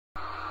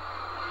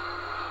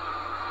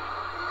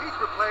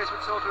Peterborough players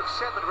were told to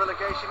accept that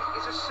relegation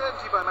is a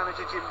certainty by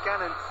manager Jim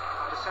Gannon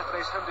after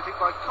Saturday's home defeat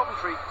by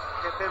Coventry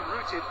kept them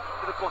rooted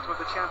to the bottom of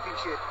the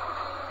Championship.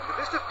 The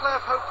list of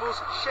playoff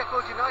hopefuls,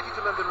 Sheffield Utd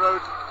to London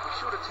Road, was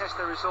sure to test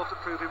their resolve to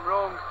prove him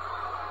wrong.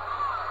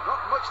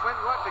 Not much went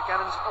right for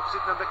Gannon's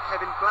opposite number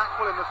Kevin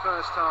Blackwell in the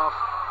first half.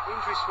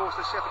 Injuries forced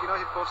the Sheffield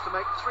United boss to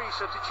make 3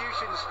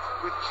 substitutions,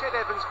 with Ched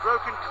Evans'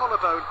 broken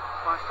collarbone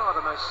by far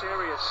the most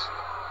serious.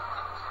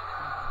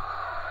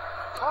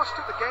 Posh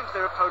took the game to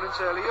their opponents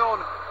early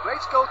on.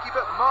 Blades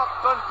goalkeeper Mark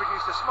Bunn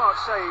produced a smart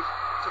save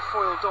to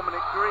foil Dominic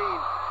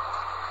Green.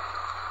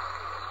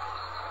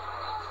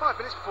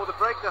 5 minutes before the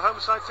break, the home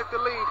side took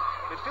the lead.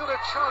 Midfielder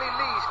Charlie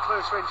Lee's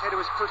close-range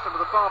header was pushed under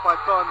the bar by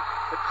Bunn,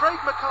 but Craig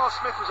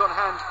McCall-Smith was on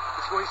hand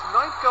to score his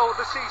 9th goal of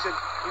the season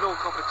in all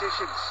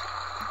competitions.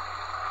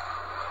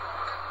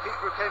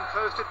 Peterborough came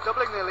close to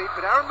doubling their lead,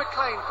 but Aaron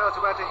McLean failed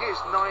to add to his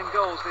 9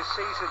 goals this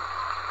season.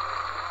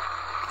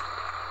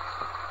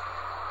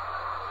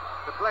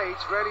 The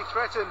Blades rarely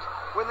threatened.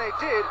 When they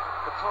did,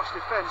 the Posh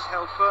defence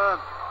held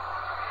firm.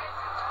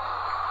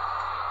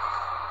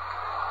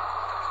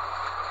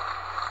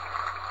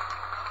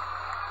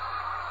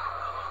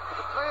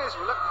 But the players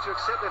were reluctant to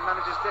accept their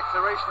manager's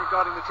declaration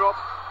regarding the drop.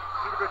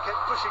 Peterborough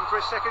kept pushing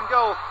for a second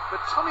goal, but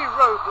Tommy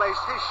Rowe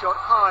blazed his shot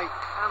high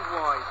and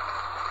wide.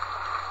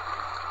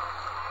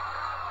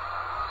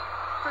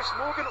 Chris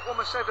Morgan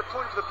almost saved a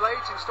point for the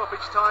Blades in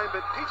stoppage time,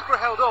 but Peterborough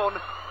held on.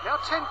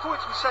 Now 10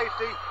 points from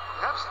safety.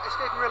 Perhaps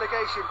escaping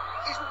relegation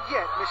isn't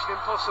yet mission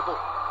impossible.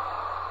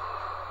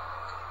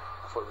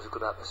 I thought it was a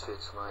good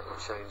atmosphere tonight in the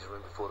changing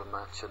room before the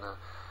match, and I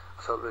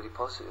felt really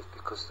positive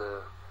because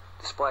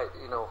despite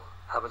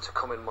having to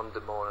come in Monday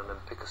morning and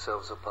pick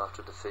ourselves up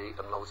after defeat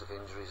and loads of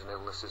injuries and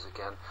illnesses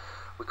again,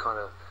 we kind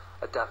of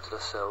adapted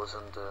ourselves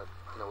and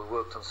we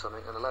worked on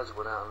something, and the lads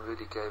went out and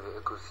really gave it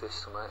a good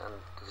fist tonight, and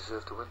they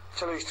deserved to win.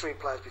 To lose 3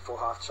 players before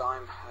half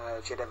time,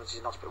 Ched Evans is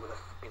in hospital with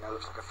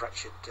looks like a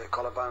fractured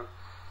collarbone,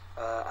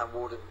 and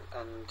Ward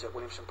and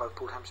Williamson both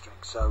pulled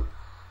hamstrings. So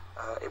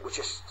it was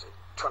just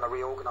trying to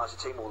reorganise the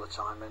team all the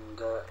time, and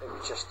it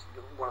was just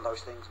one of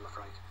those things, I'm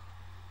afraid.